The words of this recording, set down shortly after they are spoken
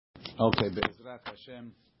Okay, Be'ezrat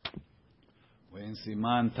Hashem. We're in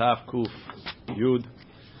Siman Taf Kuf Yud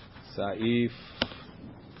Saif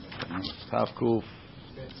Taf Kuf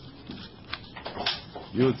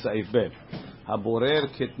Yud Saif Bet. Haborer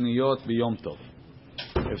Kitniyot B'Yom Tov.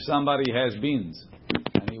 If somebody has beans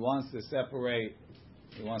and he wants to separate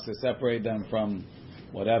them from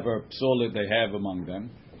whatever psolit they have among them.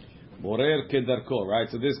 Borer Kedarko, right?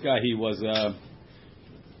 So this guy, he was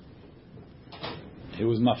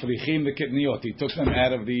mafrichim the kitniyot. He took them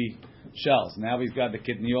out of the shells. Now he's got the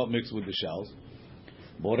kitniyot mixed with the shells.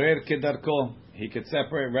 Borer Kedarko, he could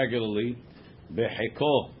separate regularly.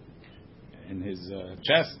 Beheko, in his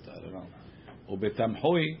chest, I don't know.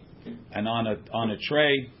 Ubetamhui, and on a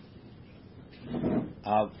tray.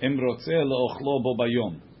 Imrotze le'ochlo bo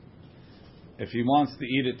bayom. If he wants to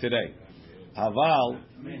eat it today. Aval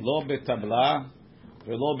lo betabla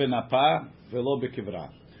velo benapa velo bekivra.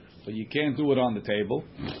 But you can't do it on the table,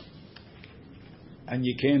 and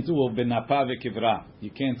you can't do it benapa vekivra.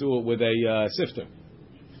 You can't do it with a sifter.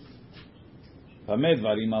 When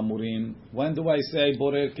do I say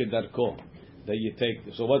borer kedarko? That you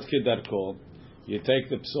take. So what's kedarko? You take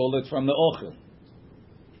the psolet from the ochel.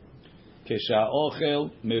 Kesha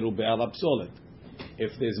ochel merube ala psolet.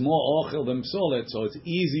 If there's more ochel than psolet, so it's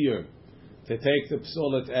easier to take the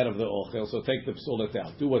psolet out of the ochel. So take the psolet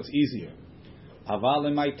out. Do what's easier. Aval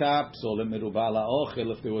emaita psolet merube ala ochel.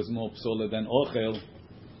 If there was more psolet than ochel,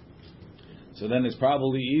 so then it's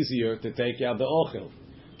probably easier to take out the ochel.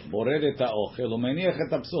 Bored et ochel umeniach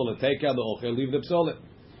et psolet. Take out the ochel, leave the psolet.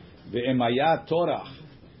 Ve'emayat torach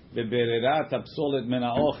ve'bererat psolet min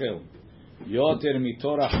ha'ochel yoter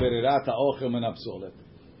mitorach bererat ha'ochel min ha'psolet.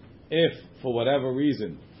 If, for whatever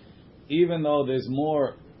reason, even though there's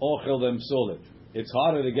more ochel than psolet, it's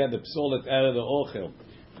harder to get the psolet out of the ochel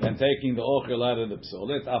than taking the ochel out of the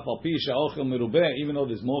psolet. Afal pi she'ochel merubeh, even though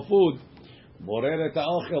there's more food, borer et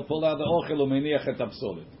ha'ochel, pull out the ochel umeniach et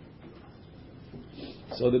ha'psolet.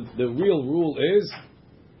 So the real rule is,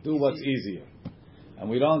 do what's easier. And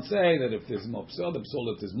we don't say that if there's more psolet, the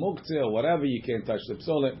psolet is muktzeh or whatever, you can't touch the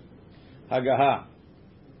psolet. Hagaha.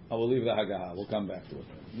 I will leave the hagaha. We'll come back to it.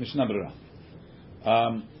 Mishnah Berurah.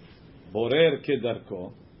 Borer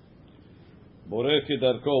kedarko. Borer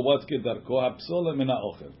kedarko. What's kedarko? Hapsolet min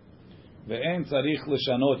ha'ochel. Ve'en tzarich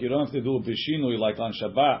l'shanot. You don't have to do bishinui like on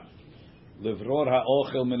Shabbat. Livror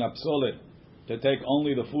ha'ochel min ha'psolet. To take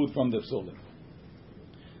only the food from the psolet.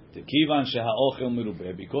 Tekivan sheha'ochel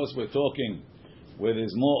merubeh. Because we're talking where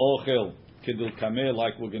there's more ochel kedil kameh,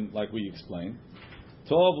 like we explained.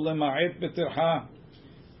 Tov lema'et betirha.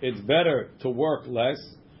 It's better to work less,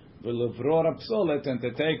 v'levror ha'psolet, and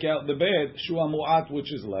to take out the bed shua mu'at,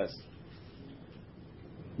 which is less.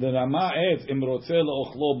 The Rama adds imrotze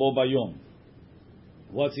le'ochlo bo bayom.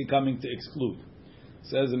 What's he coming to exclude?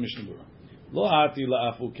 Says the Mishnah Berurah. Lo ati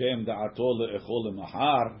la'afukem da'ato le'echol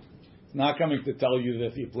le'mahar. It's not coming to tell you that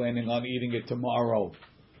if you're planning on eating it tomorrow,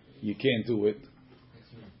 you can't do it.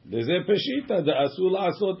 Of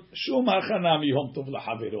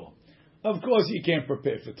course, you can't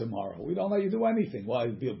prepare for tomorrow. We don't let you do anything. Why?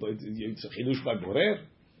 It's a chidush by borer.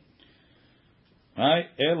 Right?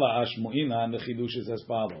 Ela ashmuina, and the chidush is as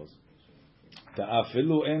follows: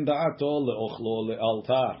 Ta'afilu en da'ato le'ochlo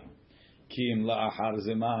le'altar, kim la'achar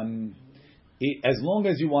zeman. As long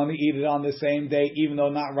as you want to eat it on the same day, even though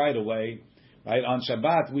not right away. Right? On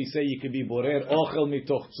Shabbat, we say you could be borer ochel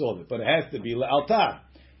mitoch psolet, but it has to be le'altar.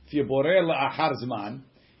 If you're borer la'achar zman,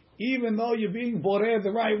 even though you're being borer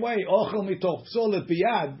the right way, ochel mitoch psolet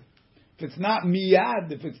biyad, if it's not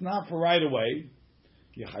miyad, if it's not for right away,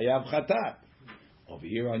 you chayav chatat. Over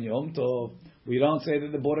here on Yom Tov, we don't say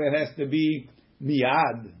that the borer has to be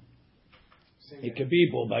miyad. It could be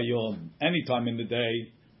bo bayom, any time in the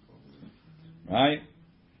day. Right?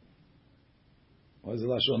 What is the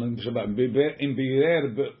lashon in Shabbat? In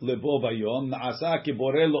birer lebo bayom naasa ki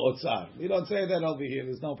borer lo otzar. We don't say that over here.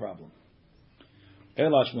 There's no problem.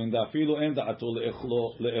 Elash min dafilu en da'atu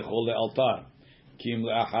le'echol le'altar kim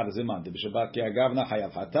le'achar zeman. B'Shabbat ki agavna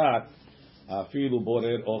chayav hatat afilu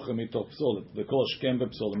borer ochel mitoch psolet v'kol shkem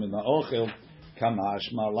b'psolet min ha'ochel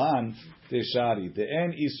kamash malan teshari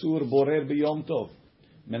de'en isur borer b'yom tov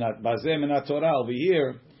bazeh min ha'torah. Over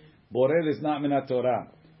here, borer is not min ha'torah.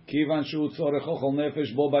 Kivan shu tzorech ochel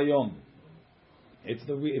nefesh bo bayom.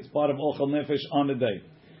 It's part of ochel nefesh on the day.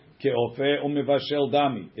 Ke'ofeh umivashel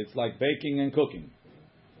dami. It's like baking and cooking.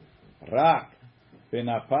 Rak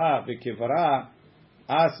benapa v'kivra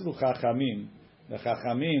asru chachamim. The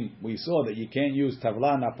chachamim, we saw that you can't use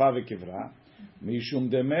tavla napa v'kivra. Mishum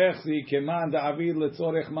demechzi keman da'avid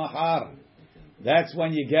letzorech mahar. That's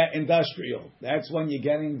when you get industrial. That's when you're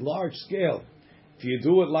getting large scale. If you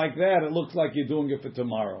do it like that, it looks like you're doing it for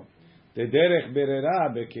tomorrow. The derech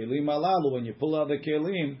berera bekelim alalu, when you pull out the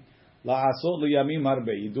kelim, la'asot liyamim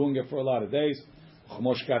harbe, you're doing it for a lot of days.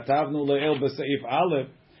 Chmosh katavnu le'el b'seif aleph,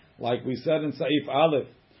 like we said in Saif Aleph,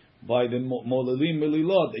 by the molilim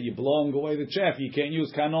melilot, that you're blowing away the chaff. You can't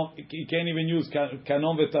use kanon. You can't even use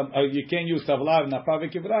kanon. You can't use tavla napa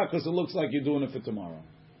v'kivra because it looks like you're doing it for tomorrow.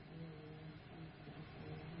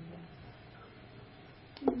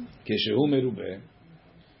 Keshehu merubeh,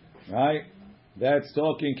 right? That's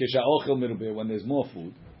talking keshaochel merubeh, when there's more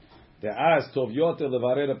food. Thereas tov yoter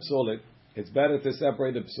levarer psolet. It's better to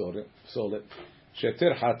separate the psolet.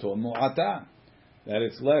 Shetirhato mu'ata, that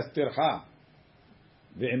it's less tirha.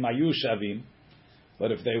 Ve'emayu shavim,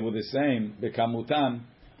 but if they were the same, bekamutan,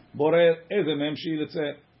 borer ezemem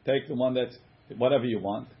shilitze, take the one that's whatever you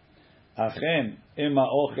want. Achen ema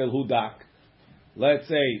ochel hudak. Let's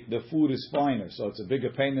say the food is finer, so it's a bigger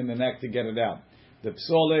pain in the neck to get it out. The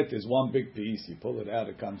psolet is one big piece. You pull it out,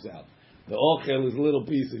 it comes out. The ochel is little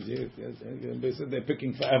pieces. They're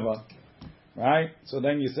picking forever, right? So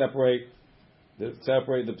then you separate the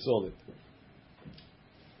psolet.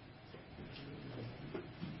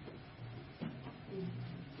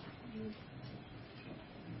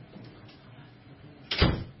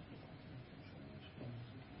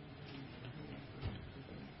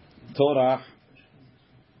 Torah,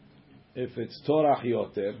 if it's Torah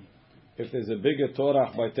yoter, if there's a bigger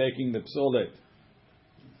Torah by taking the psolet,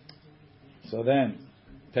 so then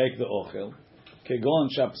take the ochel. Kegon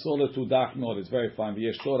shapsolet udach nor, it's very fine.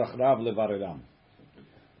 V'yesh Torah rav levaredam.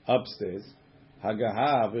 Upstairs,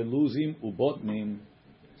 hagaha veluzim ubotnim.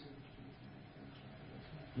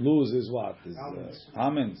 Luz is what? Is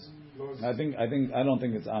almonds. I don't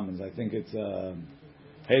think it's almonds. I think it's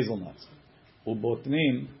hazelnuts.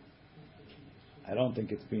 Ubotnim. I don't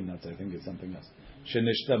think it's peanuts. I think it's something else.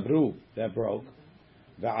 Shenishtabru, that broke.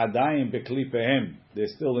 Va'adayim beklipehem, they're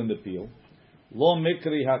still in the peel. Lo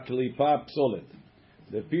mikri haklipa psolet.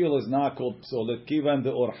 The peel is not called psolet. Kivan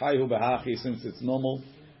de orchayhu behachi, since it's normal.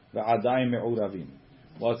 Va'adayim me'uravim.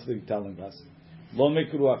 What's the telling us? Lo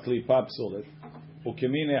mikru haklipa psolet.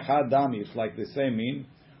 Ukemine hadami, it's like the same mean.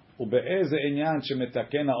 Ube'eze inyan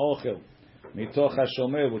shemetaken ha'ochel. Mitoch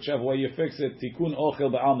hashomer, whichever way you fix it, tikun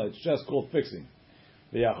ochel ba'alma. It's just called fixing.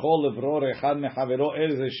 V'yachol levror echad mechavero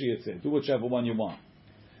elze sheyetze. Do whichever one you want.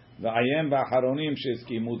 V'ayem v'acharonim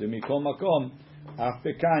sheskimu demikol makom af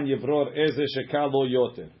pekan yevror elze shekal lo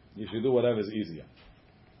yoter. You should do whatever is easier.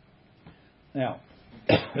 Now,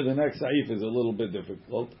 the next saif is a little bit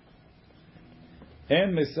difficult.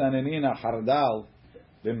 En misanenin ha'chardal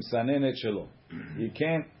b'misanenet shelo. You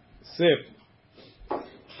can't sift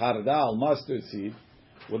hardal, mustard seed,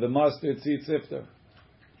 with a mustard seed sifter.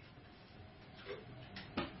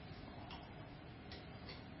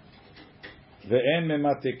 Ve'en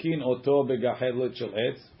mematekin oto begahedlet shel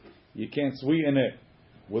etz. You can't sweeten it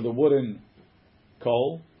with a wooden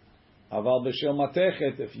coal. Aval b'shel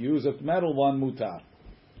matechet, if you use a metal one, mutar.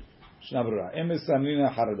 Shnabra. Emes samnina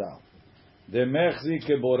hardal. Demechzi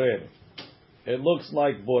keborer. It looks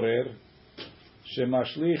like borer.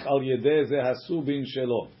 Shemashlich al yedeh ze hasubin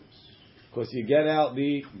shelo, because you get out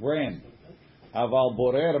the brand. Aval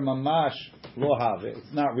borer mamash lo have.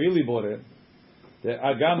 It's not really borer. The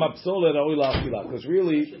agam apsolet raoil afila, because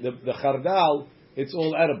really the chardal, it's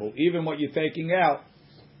all edible. Even what you're taking out,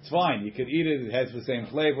 it's fine. You can eat it. It has the same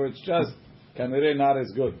flavor. It's just kanere not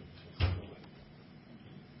as good.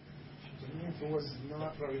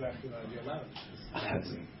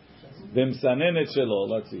 V'msanenet shelo.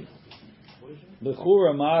 Let's see.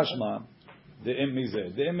 B'chura ma'ashma de'im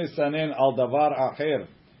mizeh. De'im misanen al davar acher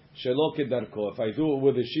shelo kedarko. If I do it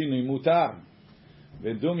with a shinui mutar.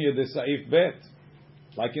 V'dumye de sa'if bet.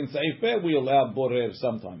 Like in sa'if bet, we allow borer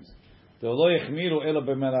sometimes. Ve'lo yechmiru ela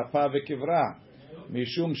b'merapa v'kivra.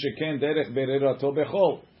 Mishum sheken derech bererato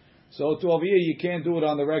bechol. So to over here, you can't do it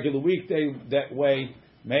on the regular weekday that way.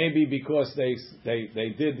 Maybe because they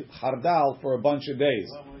did hardal for a bunch of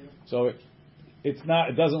days. So it's not.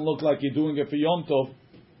 It doesn't look like you're doing it for Yom Tov.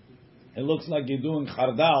 It looks like you're doing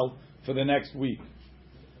chardal for the next week.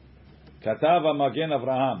 Katava Magen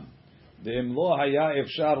Avraham. De'im lo haya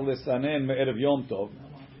efshar lesanen me'erev Yom Tov.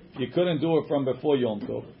 You couldn't do it from before Yom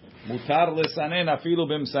Tov. Mutar lesanen afilu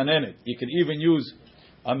b'msanenet. You can even use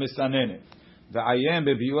a misanenet. Ve'ayem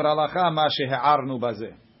bebiur halacha ma shehe'arnu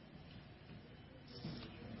bazeh.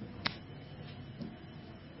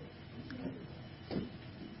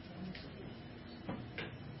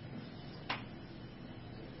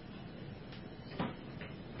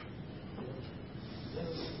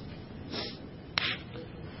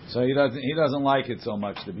 So he doesn't like it so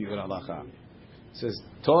much, the biur halacha. It says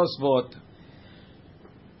Tosvot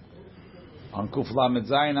On Kuf Lamed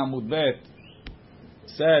Zayin Amud Bet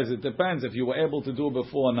says it depends if you were able to do it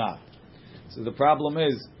before or not. So the problem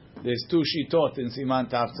is there's two shitot in Siman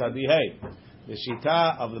Taf Tzadi Hey. The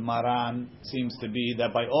shita of the Maran seems to be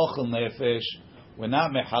that by Ochel Nefesh we're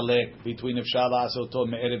not mehalek between Ifshar La'asoto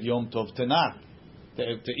me'erev Yom Tov Tanakh to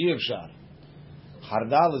Ifshar.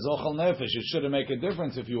 Hardal is Ochel Nefesh. It shouldn't make a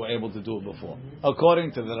difference if you were able to do it before.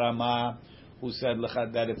 According to the Rama, who said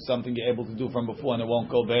that it's something you're able to do from before and it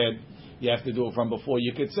won't go bad, you have to do it from before.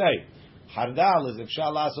 You could say Hardal is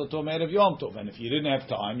Ifshar La'asoto me'erev Yom Tov, and if you didn't have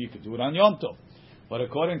time, you could do it on Yom Tov. But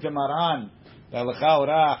according to Maran, that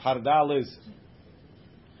Hardal is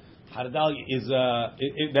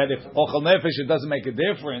that if Ochel Nefesh it doesn't make a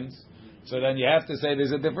difference, so then you have to say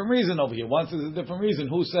there's a different reason over here. Once there's a different reason,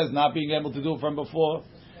 who says not being able to do it from before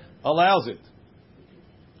allows it?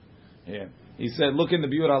 Yeah. He said, look in the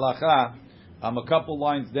Biur Halacha, a couple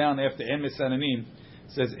lines down after Emes Sananim,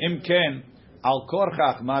 says, Im ken al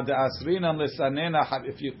korchach ma de asrinam lesanena.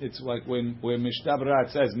 It's like when Mishtabra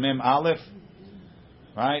it says Mem Aleph,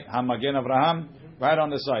 right? Hamagen Avraham, right on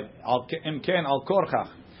the side. Im ken al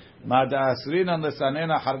korchach. That's the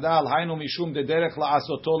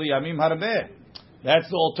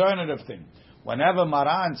alternative thing. Whenever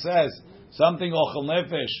Maran says something Ochel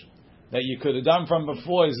Nefesh that you could have done from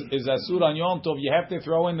before is Asur on Yom Tov, you have to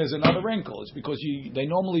throw in there's another wrinkle. It's because they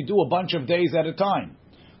normally do a bunch of days at a time.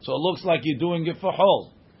 So it looks like you're doing it for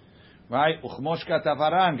whole. Right? Uchmosh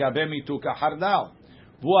katavaran gabe mituka hardal.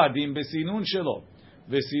 Vuadim besinun shelo.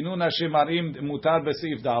 Vesinun hashemarim mutar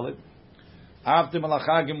besif dalet. After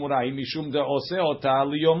Malacha Gemurah, Mishum de Ose Ota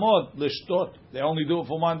Liyomod Lishtot. They only do it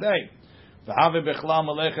for one day. V'have bechla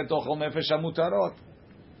melechet ochel nefesh hamutarot.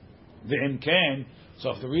 V'im ken.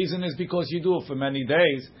 So if the reason is because you do it for many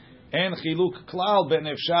days, en chiluk klal ben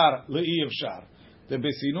efshar le'i efshar. The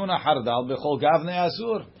besinun hardal bechol gavne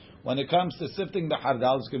asur. When it comes to sifting the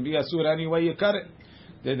hardal, it's going to be asur any way you cut it.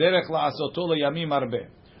 The derech la'asoto leyamim arbe.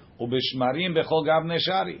 Ubishmarim bechol gavne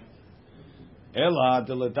shari. Ela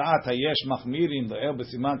deledat hayesh machmirim le'el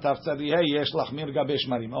b'siman taf tzadi hey yesh lachmir gabe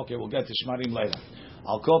shmarim. Okay, we'll get to shmarim later.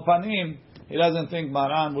 Al kol panim, he doesn't think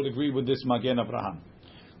Maran would agree with this Magen Avraham.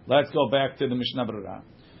 Let's go back to the Mishnah Berurah.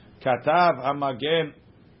 Katav HaMagen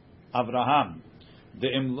Avraham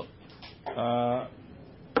de'im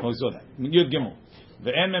Yud Gimel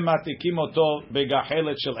ve'en mematikim oto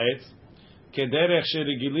begachelet shel etz kederech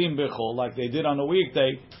sherigilim bechol, like they did on a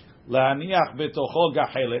weekday, lahaniach betocho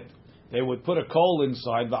gachelet. They would put a coal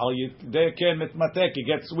inside. It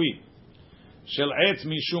gets sweet. Shel etz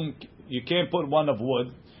mishum, you can't put one of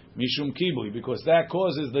wood. Mishum kibui, because that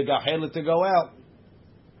causes the gahelet to go out.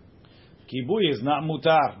 Kibui is not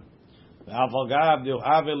mutar.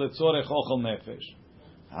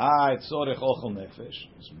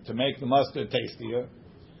 To make the mustard tastier.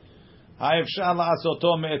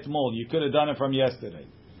 You could have done it from yesterday.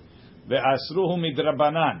 They were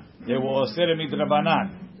osir midrabanan.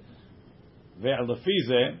 If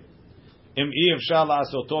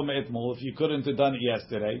you couldn't have done it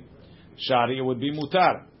yesterday, shari, it would be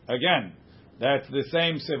mutar. Again, that's the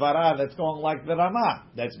same sevara that's going like the Rama.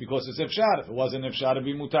 That's because it's ifshar. If it wasn't ifshar, it'd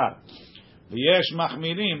be mutar. V'yesh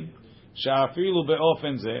machmirim sha'afilu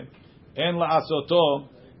be'ofen ze en la'asoto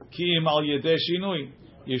ki im al yedei shinui.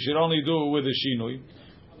 You should only do it with a shinui,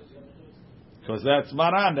 because that's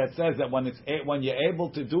Maran that says that when you're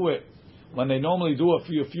able to do it, when they normally do it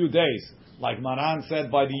for a few days. Like Maran said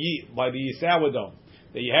by the sourdough,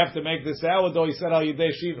 that you have to make the sourdough. He said al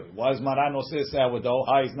yedei shiva. Why is Maran oseh sourdough?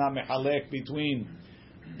 He's not mehalek between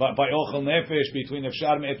by ochel nefesh between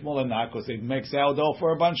efshar me'etmol and not, because they make sourdough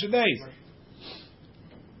for a bunch of days.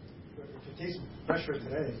 If it tastes fresher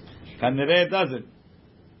today, Kanireh it doesn't.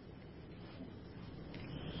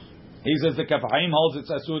 He says the Kaf Haim holds it's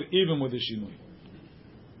asur even with the shinui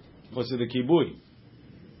because of the kibui.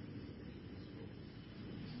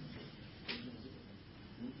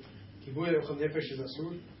 Kibui ochel nefesh is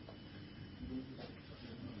asur.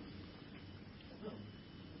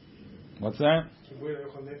 What's that? Kibui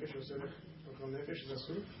ochel nefesh is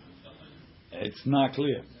asur. It's not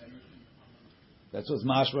clear. That's what's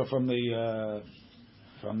mashma from the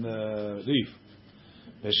reef.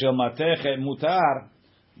 V'shel matechet mutar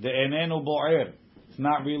de'enenu bo'er. It's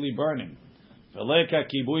not really burning. V'leka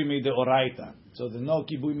kibui mideoraita. So there's no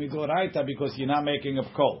kibui mideoraita because you're not making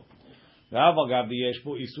up coal. V'avagav diyesh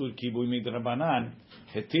bo isur kibui midrabanan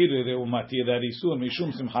hetir reumatir that isur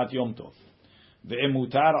mishum simchat yom tov.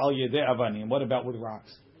 Ve'emutar al yedei avanim. What about with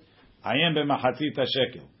rocks? Ayem b'machatzit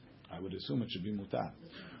shekel. I would assume it should be mutar.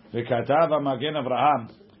 V'katav HaMagen Avraham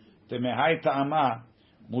temehai ta'ama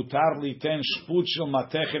mutar liten shput shel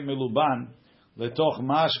matechet meluban letoch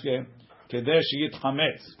mashke kedesh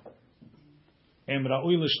yitchametz. Em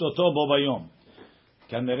ra'ui l'shtoto bo bayom.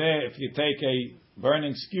 Kanere, if you take a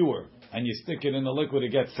burning skewer and you stick it in the liquid,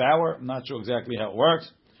 it gets sour. I'm not sure exactly how it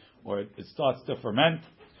works, or it starts to ferment.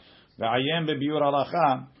 Ve'ayem bebiur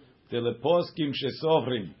halacha teleposkim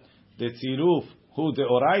shesovrim detziruf hu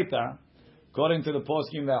deoraita. According to the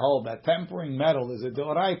poskim that hold that tempering metal is a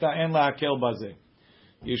deoraita en la'akel bazeh.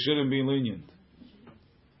 You shouldn't be lenient.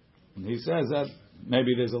 And he says that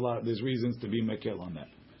maybe there's reasons to be mekel on that.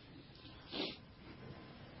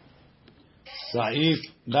 Sa'if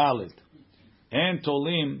Dalit. En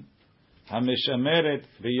tolim ha-mishameret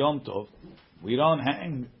b'yom tov. We don't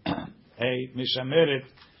hang a mishameret.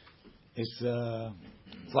 It's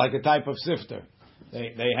like a type of sifter.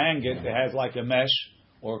 They hang it. It has like a mesh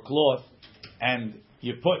or cloth, and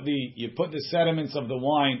you put the sediments of the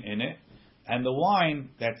wine in it, and the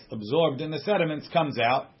wine that's absorbed in the sediments comes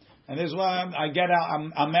out, and this is why I get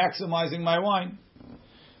out. I'm maximizing my wine.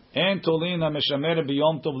 En tolin ha-mishameret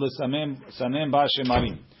b'yom tov l'sanem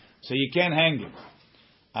ba'shemarim. So you can't hang it.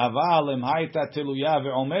 Aval im hayta tiluya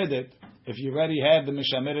ve'omedet. If you already have the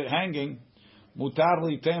mishameret hanging, mutar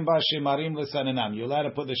litem ba'shemarim l'sanenam. You're allowed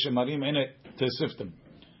to put the shemarim in it to sift them.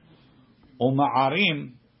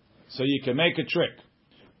 Uma'arim, so you can make a trick.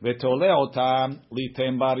 Ve'tole otam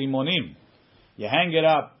litem ba'rimonim. You hang it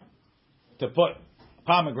up to put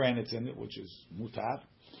pomegranates in it, which is mutar.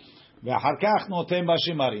 Ve'harkach notem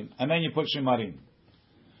ba'shemarim, and then you put shemarim.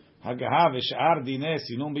 The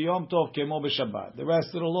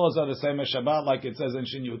rest of the laws are the same as Shabbat, like it says in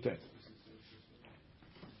Shin Yutet.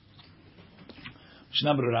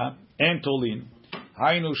 Shnabra en tolin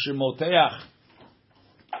haynu shemoteach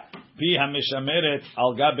pi hameshameret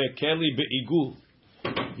al gabe keli beigul.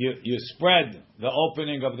 You spread the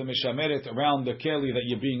opening of the mishameret around the keli that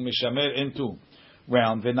you're being mishamer into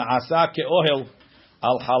round. V'naasa ke'ohel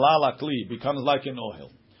al halal akli, becomes like an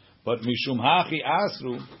ohel. But mishum hachi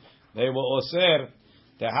asru, they will oser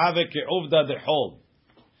to have a ke'uvda dehol.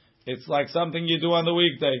 It's like something you do on the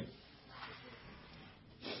weekday.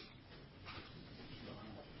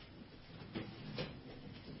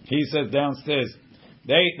 He says downstairs,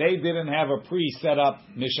 they didn't have a pre-set up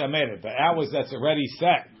mishameret. The hours that's already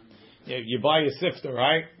set. You buy a sifter,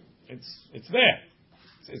 right? It's there.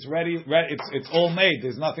 It's ready. It's all made.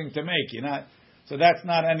 There's nothing to make. So that's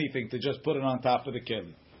not anything to just put it on top of the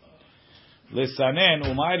keli. Lisanen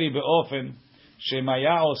umayri beofen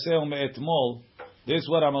shemaya oseh me'etmol. This is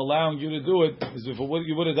what I'm allowing you to do it. Is if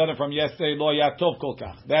you would have done it from yesterday, lo yatov kol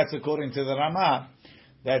kach. That's according to the Ramah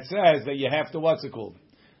that says that you have to what's it called?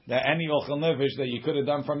 That any ochel nefesh that you could have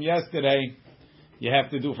done from yesterday, you have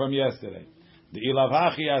to do from yesterday. The ilav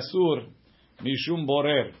hachi asur mishum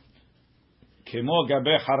borer kemo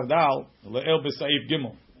gabe hardal le'el b'saif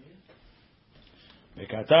gimel.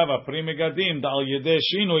 V'katav apri megadim da'al yedeh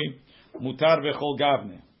shinui mutar v'chol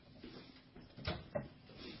gavne.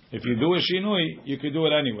 If you do a shinui, you could do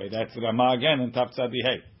it anyway. That's Ramah again in Tav Tzadi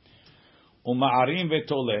Hey. Uma'arim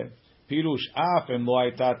v'toleh pirush af em lo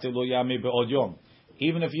hayta telo yami be'od yom.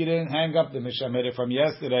 Even if you didn't hang up the mishameret from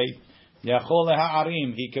yesterday, yachol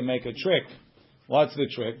ha'arim, he can make a trick. What's the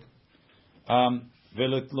trick?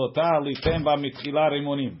 V'letlota litem ba mitchila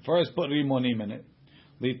rimonim. First put rimonim in it.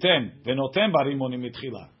 Litem v'notem ba rimonim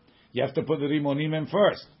mitchila. You have to put the rimonim in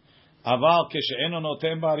first. Aval keshe'eno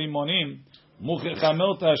notem ba rimonim muchecha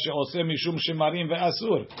milta she'oseh mishum shemarim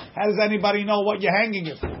ve'asur. How does anybody know what you're hanging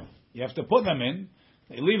it for? You have to put them in.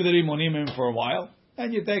 You leave the rimonim in for a while,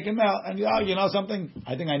 and you take them out. And you know something?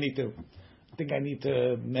 I think I need to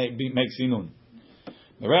make sinun.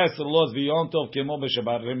 The rest of the laws v'yom tov kemo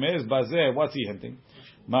b'shabbat remez bazeh. What's he hinting?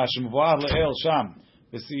 Mashmuvah le'el sham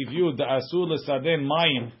v'siv yud da'asur l'saden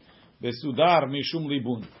mayim v'sudar mishum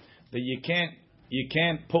libun. That you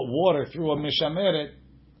can't put water through a mishameret,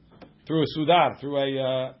 through a sudar, through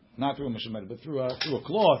a not through a mishameret, but through a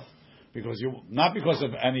cloth, not because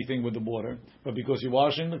of anything with the water, but because you're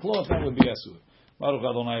washing the cloth. That would be asur. Baruch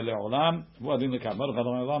Adonai le'olam, v'adin lekam. Baruch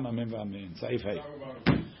Adonai le'olam, amen v'amen. Saif hey.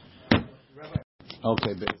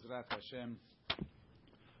 Okay, Be'ezrat Hashem,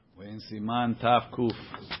 we're in Siman Tav Kuf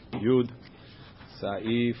Yud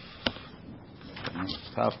Saif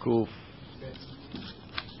Tav Kuf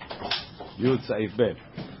Yud Saif Bet.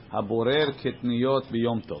 Haborer ketniyot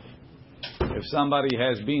b'yom tov. If somebody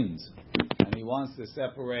has beans and he wants to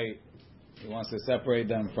separate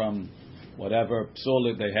them from whatever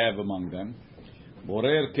psolit they have among them,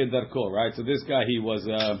 borer kedarko, right? So this guy, he was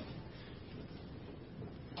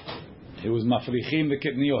mafrichim the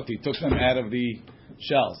kitniyot. He took them out of the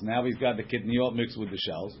shells. Now he's got the kitniyot mixed with the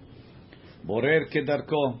shells. Borer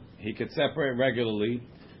kedarko, he could separate regularly.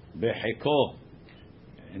 Beheko,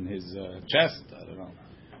 in his chest. I don't know.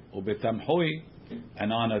 Ubetamhui,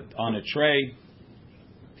 and on a tray.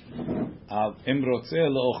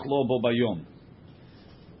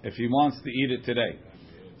 If he wants to eat it today.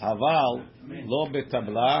 Aval lo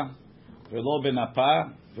betabla velo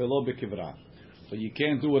benapa velo bekivra. So you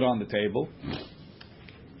can't do it on the table,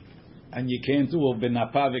 and you can't do it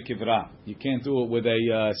benapa vekivra. You can't do it with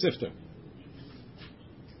a sifter.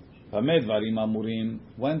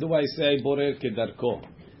 When do I say borer kedarko?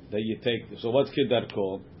 That you take. So what's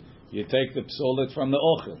kedarko? You take the psolet from the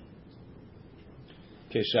ochel.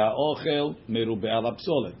 Kesha ochel merube ala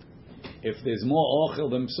psolet. If there's more ochel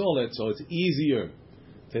than psolet, so it's easier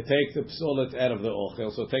to take the psolet out of the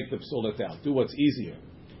ochel. So take the psolet out. Do what's easier.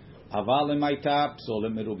 Aval emaita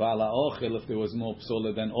psolet merube ala ochel. If there was more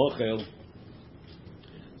psolet than ochel,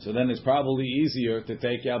 so then it's probably easier to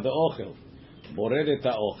take out the ochel. Borer et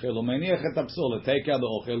ochel umeniach et psolet. Take out the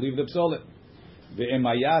ochel, leave the psolet.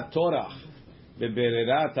 Ve'emayat torach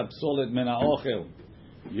ve'bererat psolet min ha'ochel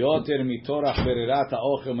yoter mitorach bererat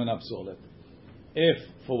ha'ochel min ha'psolet. If,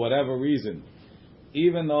 for whatever reason,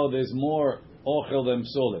 even though there's more ochel than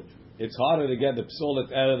psolet, it's harder to get the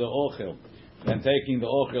psolet out of the ochel than taking the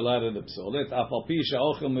ochel out of the psolet. Afal pi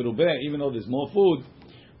she'ochel merubeh, even though there's more food,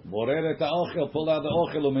 borer et ha'ochel, pull out the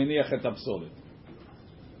ochel umeniach et psolet.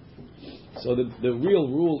 So the real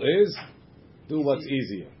rule is, do what's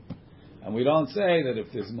easier. And we don't say that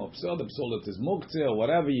if there's more psolet, the psolet is muktzeh or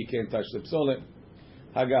whatever, you can't touch the psolet.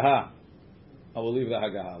 Hagaha. I will leave the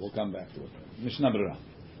hagaha. We'll come back to it. Mishnah Berurah.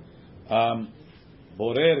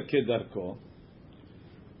 Borer kedarko.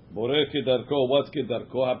 Borer kedarko. What's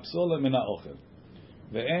kedarko? Hapsolet min ha'ochel.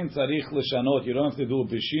 Ve'en tzarich l'shanot. You don't have to do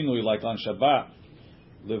bishinui like on Shabbat.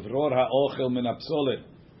 Livror ha'ochel min ha'psolet.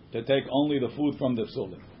 To take only the food from the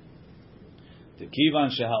psolet.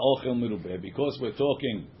 Tekivan sheha'ochel merubeh. Because we're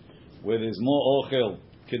talking where there's more ochel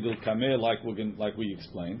kedul kameh, like we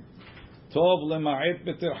explained. Tov lema'et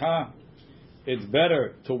betirha. It's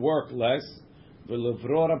better to work less,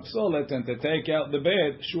 v'levror ha'psolet, and to take out the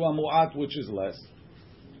bed shua mu'at, which is less.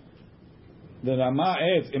 The Rama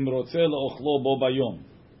adds imrotze le'ochlo bo bayom.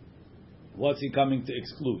 What's he coming to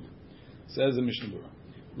exclude? Says the Mishnah Berurah.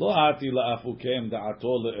 Lo ati la'afukem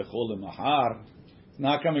da'ato le'echol le'mahar. It's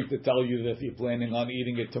not coming to tell you that if you're planning on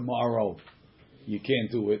eating it tomorrow, you can't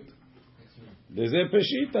do it. Of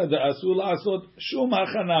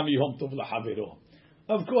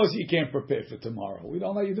course you can't prepare for tomorrow. We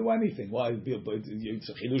don't let you do anything. Why? It's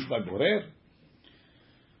a chidush by borer.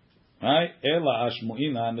 Right? Ela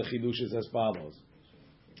ashmuina, and the chidush is as follows.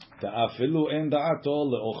 Ta'afilu en da'ato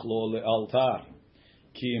le'ochlo le'altar.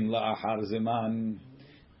 Kim la'achar zeman.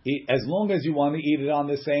 As long as you want to eat it on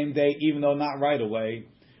the same day, even though not right away.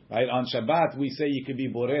 Right? On Shabbat, we say you could be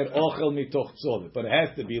borer ochel mitoch psolet, but it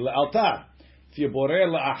has to be le'altar. If you're borer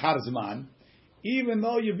la'achar zman, even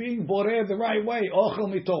though you're being borer the right way, ochel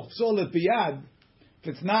mitoch psolet biyad, if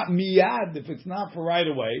it's not miyad, if it's not for right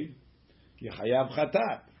away, you chayav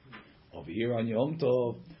chatat. Over here on Yom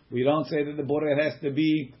Tov, we don't say that the borer has to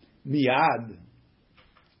be miyad.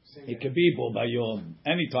 It could be bo bayom,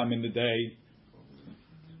 any time in the day.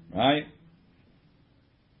 Right?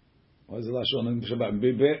 What is the lashon in Shabbat?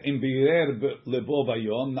 In birer lebo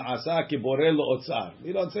bayom naasa ki borer lo otzar.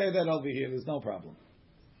 We don't say that over here. There's no problem.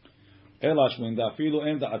 Elash min dafilu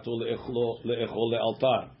en da'ato le'echol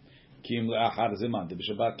le'altar kim le'achar zeman. The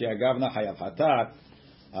Shabbat ki agavna hayav hatat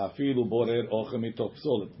afilu borer ochel mitoch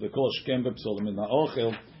psolet. V'kol shkem b'psolet min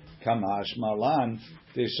ha'ochel kamash malan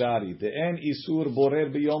teshari. De'en isur borer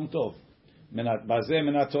b'yom tov. Bazeh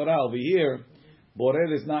min ha'torah. Over here,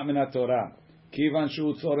 borer is not min ha'torah. Kivan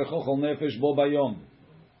shu tzorech ochel nefesh bo bayom.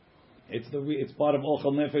 It's part of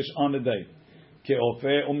ochel nefesh on the day.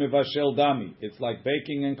 Ke'ofeh umivashel dami. It's like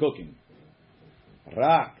baking and cooking.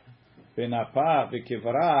 Rak benapa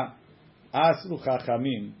v'kivra asru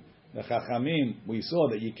chachamim. The chachamim, we saw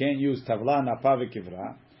that you can't use tavla napa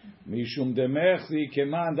v'kivra. Mishum demechzi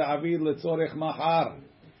keman da'avid letzorech mahar.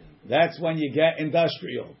 That's when you get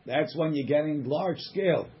industrial. That's when you're getting large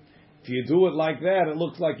scale. If you do it like that, it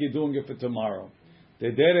looks like you're doing it for tomorrow. The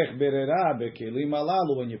derech berera bekelim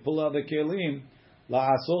alalu, when you pull out the kelim,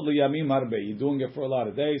 la'asot liyamim harbe, you're doing it for a lot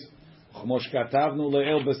of days. Chmosh katavnu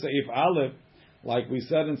le'el b'seif aleph, like we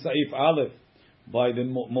said in Saif Aleph, by the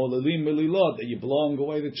molilim mililot, that you're blowing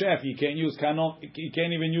away the chaff. You can't use kanon. You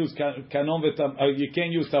can't even use kanon. You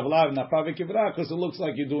can't use tavla napa v'kivra because it looks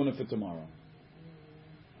like you're doing it for tomorrow.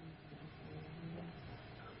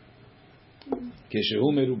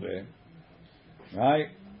 Keshehu merubeh, right?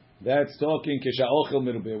 That's talking kesha ochel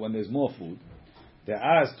merubeh, when there's more food.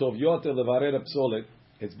 Te'az tov yoter levarer psolet.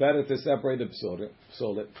 It's better to separate the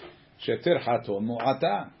psolet. shetirhato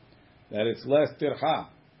mu'ata, that it's less tirha.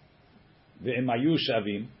 Ve'emayu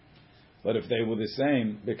shavim, but if they were the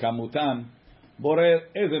same, bekamutan, borer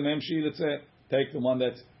ezemem shilitze, take the one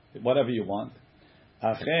that's whatever you want.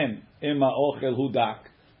 Achen ima ochel hudak.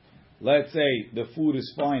 Let's say the food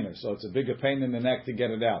is finer, so it's a bigger pain in the neck to get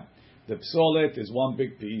it out. The psolet is one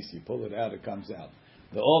big piece. You pull it out, it comes out.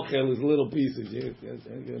 The ochel is little pieces.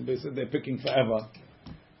 They're picking forever,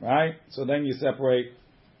 right? So then you separate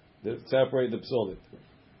the psolet.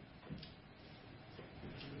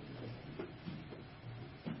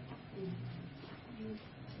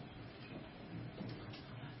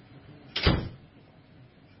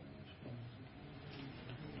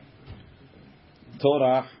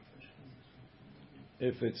 Torah.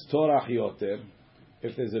 If it's torach yoter,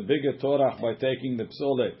 if there's a bigger torach by taking the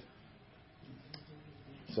psolet,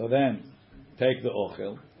 so then take the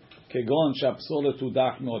ochel. Kegon shapsolet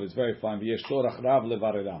udach nor, it's very fine. V'yesh torach rav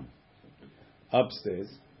levaredam. Upstairs,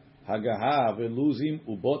 hagaha veluzim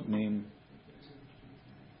ubotnim.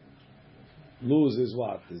 Luz is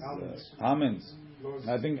what? Is almonds.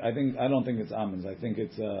 I don't think it's almonds. I think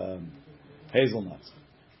it's hazelnuts.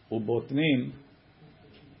 Ubotnim.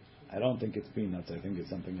 I don't think it's peanuts. I think it's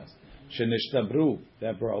something else. Shenishtabru,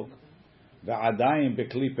 that broke. Va'adayim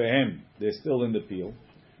beklipehem, they're still in the peel.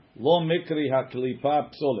 Lo mikri haklipa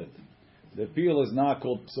psolet. The peel is not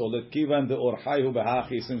called psolet. Kivan de orchayhu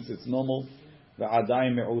behachi, since it's normal.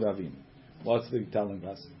 Va'adayim me'uravim. What's the telling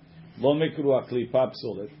us? Lo mikru haklipa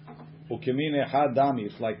psolet. Ukemine hadami,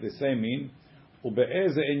 it's like the same mean.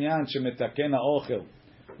 Ube'eze inyan shemetakena ochel.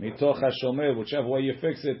 Mitoch hashomer, whichever way you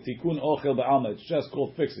fix it, tikun ochel ba'alma. It's just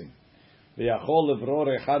called fixing. Do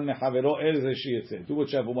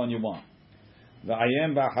whichever one you want.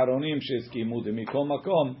 V'ayem ba'acharonim she'eskimu demikol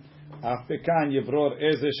makom af pekan yevror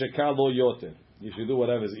eze shekal lo yoter. You should do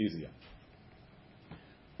whatever is easier.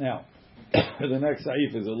 Now, the next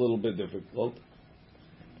saif is a little bit difficult.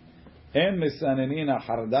 En misanenina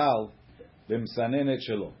hardal b'misanenet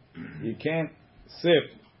shelo. You can't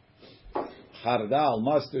sift hardal,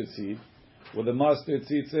 mustard seed, with a mustard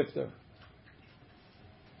seed sifter.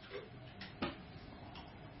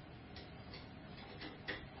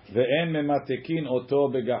 Ve'en mematekin oto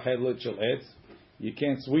begahedlet shel etz. You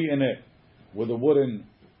can't sweeten it with a wooden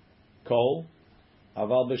coal.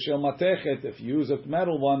 Aval b'shel matechet, if you use a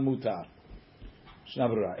metal one, mutar.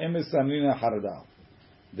 Shnabra. Emes samnina hardal.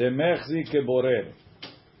 Demechzi keborer.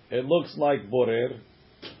 It looks like borer.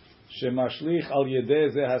 Shemashlich al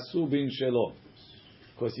yedeh ze hasubin shelo.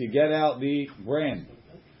 Because you get out the brand.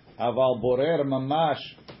 Aval borer mamash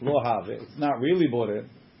lo have. It's not really borer.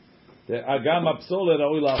 The agam apsolet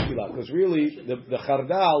raoil la'achila. Because really, the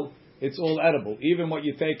chardal, it's all edible. Even what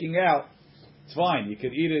you're taking out, it's fine. You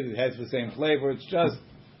could eat it. It has the same flavor. It's just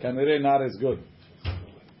kanere not as good.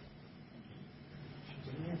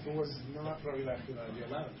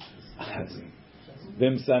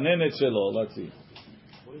 V'msanenet shelo. Let's see.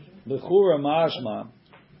 L'chura ma'ashma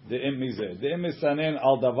de'im mizeh. De'im misanen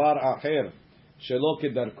al davar acher shelo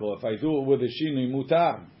kedarko. If I do it with a shinui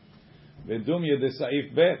mutar. V'dum yed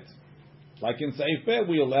sa'if bet. Like in Saif Bet,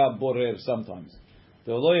 we allow borer sometimes.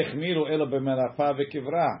 So to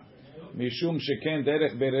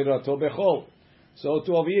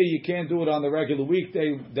over here, you can't do it on the regular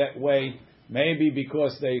weekday that way. Maybe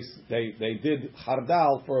because they did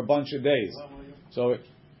hardal for a bunch of days. So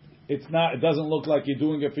it's not. It doesn't look like you're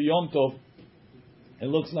doing it for Yom Tov. It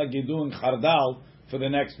looks like you're doing hardal for the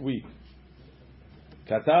next week.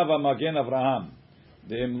 Katava Magen Avraham.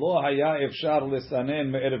 De'im lo haya efshar lesanen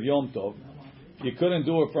me'erev Yom Tov. You couldn't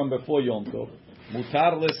do it from before Yom Tov.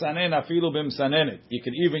 Mutar lesanen afilu b'msanenet. You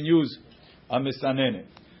can even use a misanenet.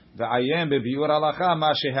 Ve'ayem bebiur halacha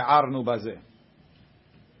ma shehe'arnu bazeh.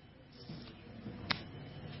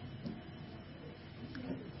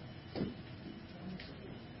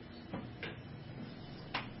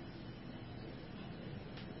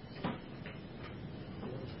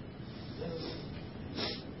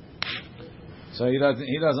 So he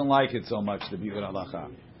doesn't like it so much, the biur halacha.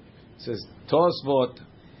 Says Tosfot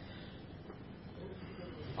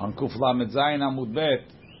on Kuf Lamed Zayin Amud Bet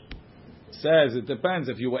says it depends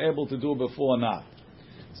if you were able to do it before or not.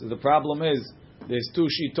 So the problem is there's two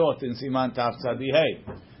shitot in Siman Taf Tzadi Hey.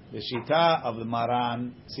 The shita of the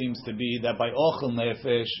Maran seems to be that by Ochel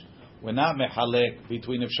Nefesh we're not mehalek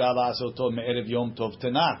between Ifshar La'asoto Me'erev Yom Tov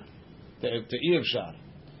Tanat to Ifshar.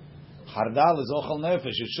 Hardal is Ochel Nefesh.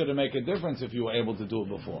 It shouldn't make a difference if you were able to do it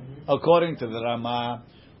before. According to the Rama,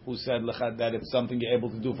 who said that it's something you're able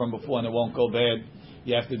to do from before and it won't go bad,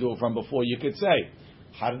 you have to do it from before. You could say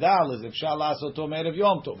Hardal is Ifshar La'asoto Me'erev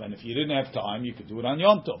Yom Tov, and if you didn't have time, you could do it on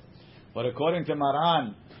Yom Tov. But according to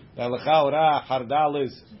Maran, that l'chaora hardal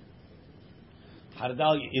is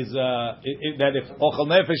that if ochel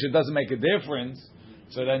nefesh it doesn't make a difference.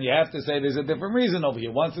 So then you have to say there's a different reason over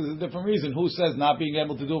here. Once there's a different reason, who says not being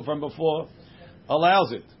able to do it from before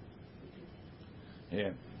allows it?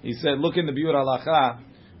 Yeah. He said, look in the Biur Halacha.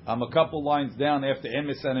 A couple lines down after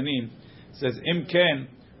Emes Sananim. Says Imken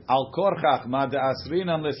al korchach ma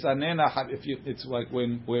de'asrinan lesanena. It's like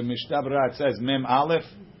when Mishtabra it says Mem Aleph,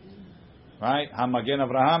 right? Hamagen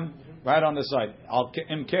Avraham, right on the side.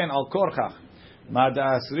 Imken al korchach. That's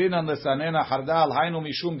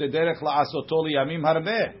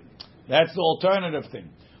the alternative thing.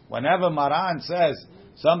 Whenever Maran says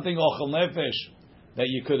something ochel nefesh that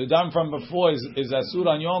you could have done from before is asur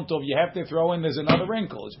on Yom Tov, you have to throw in there's another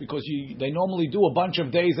wrinkle. It's because they normally do a bunch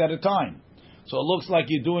of days at a time, so it looks like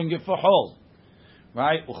you're doing it for whole,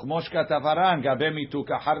 right? Uchmoshka tavaran gabe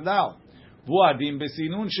mituka hardal vuadim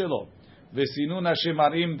besinun shelo vesinun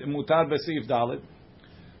hashemarim mutar besif dalet.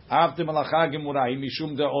 After malacha gemurah,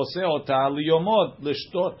 mishum de ose ota liyomod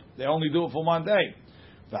lishtot. They only do it for one day.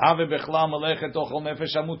 V'have bechla melechet ochel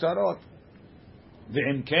nefesh hamutarot.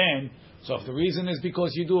 Ve'im ken. So if the reason is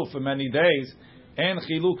because you do it for many days, en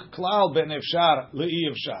chiluk klal ben efshar le'i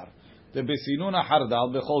efshar. The besinun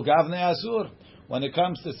hardal bechol gavne asur. When it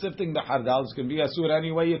comes to sifting the hardal, it's going to be asur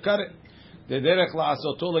any way you cut it. The derech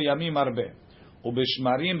la'asoto leyamim arbe.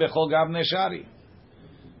 Ubishmarim bechol gavne shari.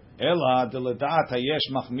 Ela deledat hayesh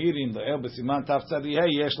machmirim le'el b'siman taf tzadi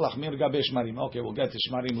yesh lachmir gabe shmarim. Okay, we'll get to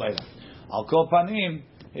shmarim later. Al kol panim,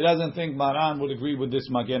 he doesn't think Maran would agree with this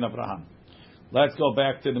Magen Avraham. Let's go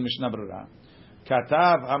back to the Mishnah Berurah.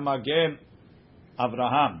 Katav HaMagen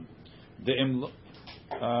Avraham de'im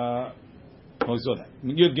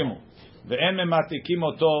Yud Gimel ve'en mematikim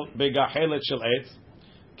oto begahelet shel etz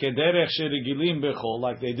kederech sherigilim bechol,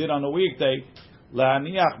 like they did on a weekday,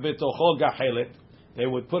 la'aniach betocho gahelet. They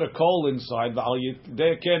would put a coal inside.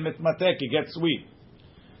 It gets sweet.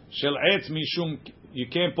 Shel etz mishum, you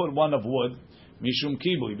can't put one of wood. Mishum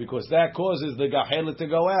kibui, because that causes the gahelet to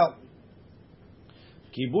go out.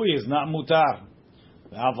 Kibui is not mutar.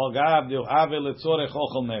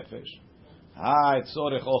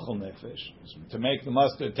 To make the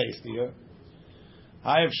mustard tastier.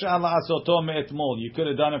 You could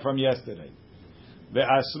have done it from yesterday. They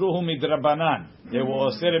were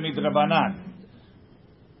osir midrabanan.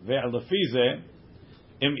 If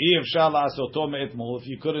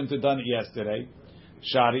you couldn't have done it yesterday,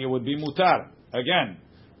 shari, it would be mutar. Again,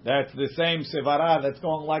 that's the same sevara that's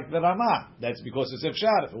going like the Ramah. That's because it's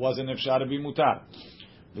efshar. If it wasn't efshar, it'd be mutar.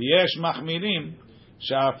 V'yesh machmirim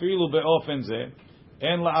sha'afilu be'ofen ze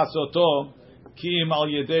en la'asoto ki im al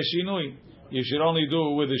yedei shinui. You should only do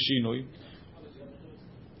it with a shinui,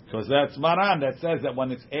 because that's Maran that says that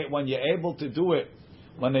when you're able to do it,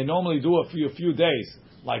 when they normally do it for a few days.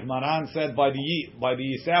 Like Maran said by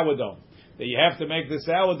the sourdough, that you have to make the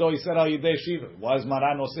sourdough. He said al yedei shiva. Why is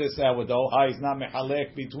Maran oseh sourdough? He's not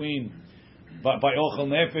mehalek between by ochel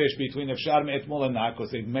nefesh between efshar me'etmol and not,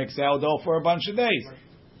 because they make sourdough for a bunch of days.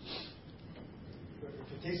 If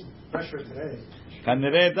it tastes fresher today,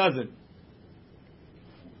 Kanere it doesn't.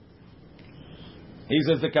 He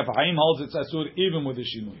says the Kaf Haim holds it's asur even with the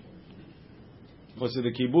shinui because of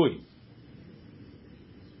the kibui.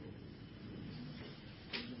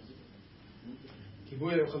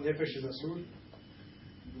 kibui ochel nefesh is asur.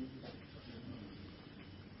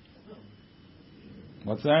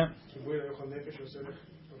 What's that? Kibui ochel nefesh is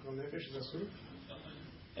asur.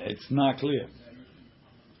 It's not clear.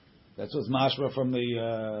 That's what's mashma from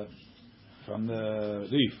the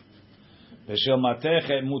reef. B'shel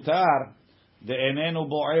matechet mutar de'enenu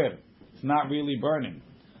bo'er. It's not really burning.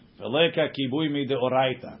 V'leka kibui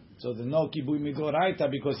mideoraita. So there's no kibui mideoraita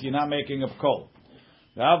because you're not making of coal.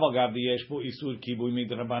 V'avagav diyesh po isur kibui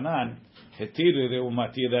midrabanan hetiru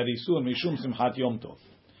reumatir that isur mishum simchat yom tov.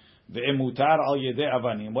 Ve'emutar al yedei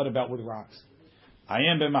avanim. What about with rocks?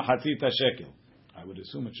 Ayem b'machatzita shekel. I would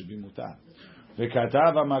assume it should be mutar.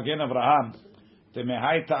 V'katav HaMagen Avraham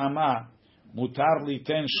temehai ta'ama mutar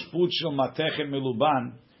liten shput shel matechet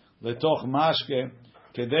meluban letoch mashke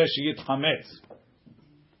kedei sheyitchametz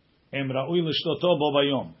em ra'ui l'shtoto bo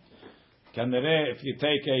bayom. Kanere, if you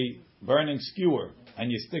take a burning skewer and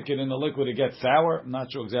you stick it in the liquid, it gets sour. I'm not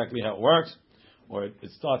sure exactly how it works, or it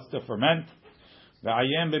starts to ferment.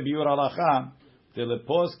 Ve'ayem bebiur halacha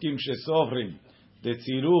teleposkim shesovrim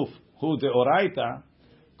detziruf hu deoraita.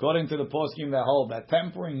 According to the poskim that hold that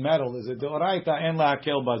tempering metal is a deoraita en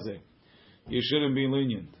la'akel bazeh. You shouldn't be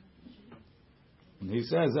lenient. And he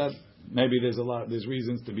says that maybe there's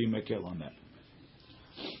reasons to be mekel on that.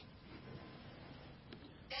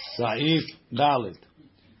 Sa'if Dalit.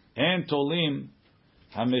 En tolim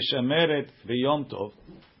Hameshameret b'Yom Tov.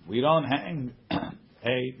 We don't hang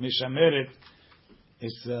a mishameret.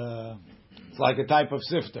 It's like a type of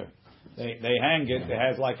sifter. They hang it. It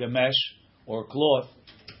has like a mesh or cloth,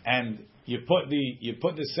 and you put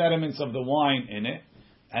the sediments of the wine in it,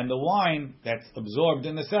 and the wine that's absorbed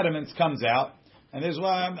in the sediments comes out, and this is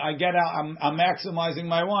why I get out. I'm maximizing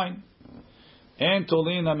my wine. And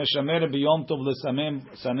tolina mishameret b'Yom Tov l'samem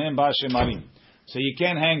sanem ba'shemarim. So you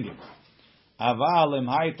can't hang it. Aval im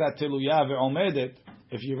hayta teluya ve'omedet.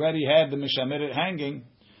 If you already had the mishameret hanging,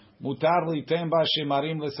 mutar litem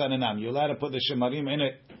ba'shemarim l'sanenam. You're allowed to put the shemarim in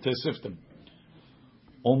it to sift them.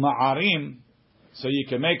 Uma'arim, so you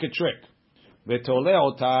can make a trick. Ve'tole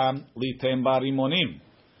otam litem ba'rimonim.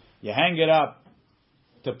 You hang it up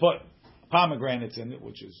to put pomegranates in it,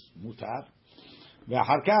 which is mutar.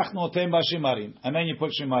 Ve'harkach notem ba'shemarim, and then you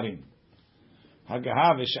put shemarim. The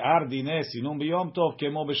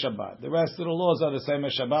rest of the laws are the same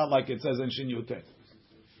as Shabbat, like it says in Shin Yutet.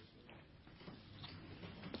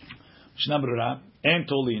 Shnabura and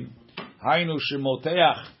Tolin. Hainu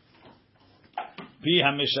shemoteach pi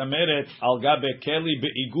hameshameret al gabe keli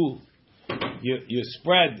beigul. You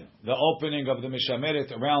spread the opening of the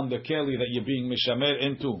mishameret around the keli that you're being mishamer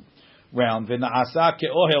into. Round v'naasa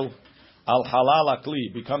ke'ohel al halal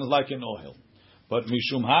akli, becomes like an ohel. But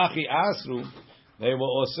mishum hachi asru, they were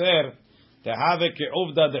oser to have it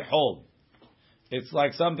ke'uvda dehol. It's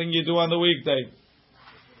like something you do on the weekday.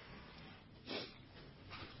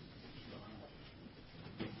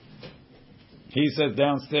 He says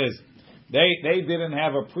downstairs, they didn't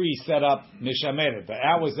have a pre-set up mishameret. The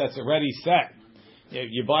hours that's already set.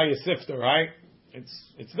 You buy a sifter, right?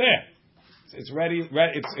 It's there. It's ready.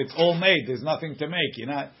 It's all made. There's nothing to make.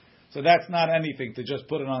 So that's not anything to just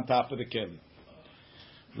put it on top of the keli.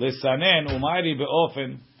 Lisanen umayri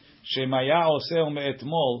beofen shemaya oseh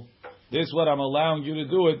me'etmol. This is what I'm allowing you to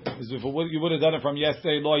do it. Is if you would have done it from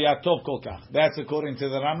yesterday, lo yatov kol kach. That's according to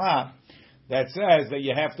the Ramah. That says that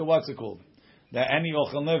you have to, what's it called? That any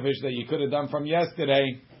ochel nefesh that you could have done from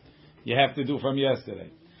yesterday, you have to do from yesterday.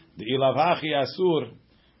 The ilavachi asur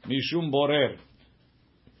mishum borer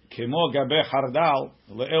kemo gabe hardal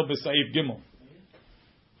le'el b'saif gimel.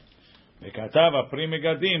 Vekatav apri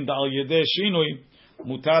megadim da'al yedeh shinui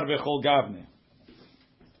mutar v'chol gavne.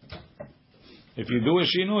 If you do a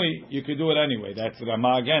shinui, you could do it anyway. That's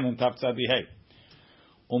Rama again in Tav Tzadi Hey.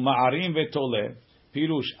 Uma'arim v'toleh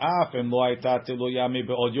pirush af em lo hayta telo yami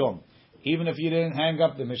be'od yom. Even if you didn't hang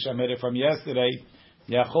up the mishameret from yesterday,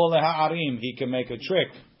 yachol ha'arim, he can make a trick.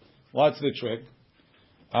 What's the trick?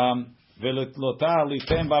 V'letlota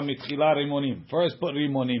litem ba mitchila rimonim. First put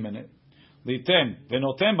rimonim in it. Litem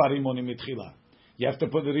v'notem ba rimonim mitchila. You have to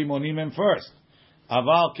put the rimonim in first.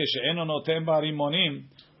 Aval keshe'eno notem ba rimonim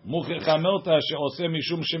muchich hamelta she'oseh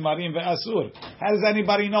mishum shemarim ve'asur. How does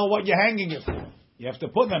anybody know what you're hanging it for? You have to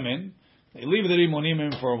put them in. They leave the rimonim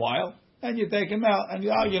in for a while. And you take him out, and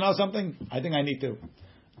you know something? I think I need to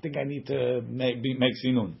make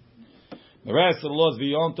sinun. The rest of the laws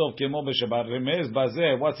beyond tov kemo b'shabbat remez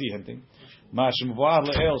bazeh. What's he hinting? Mashmuvah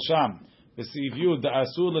le'el sham b'sivyu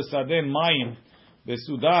da'asur lesaden mayim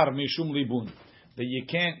b'sudar mishum libun. That you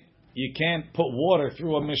can't put water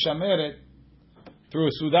through a mishameret, through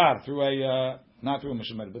a sudar, through a not through a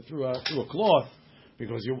mishameret, but through a cloth,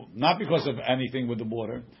 because you not because of anything with the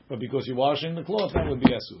water, but because you're washing the cloth. That would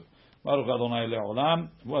be asur. Baruch Adonai le'olam,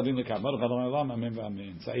 v'adin lekam. Baruch Adonai le'olam, amen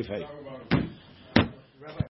v'amen. Saif Hey.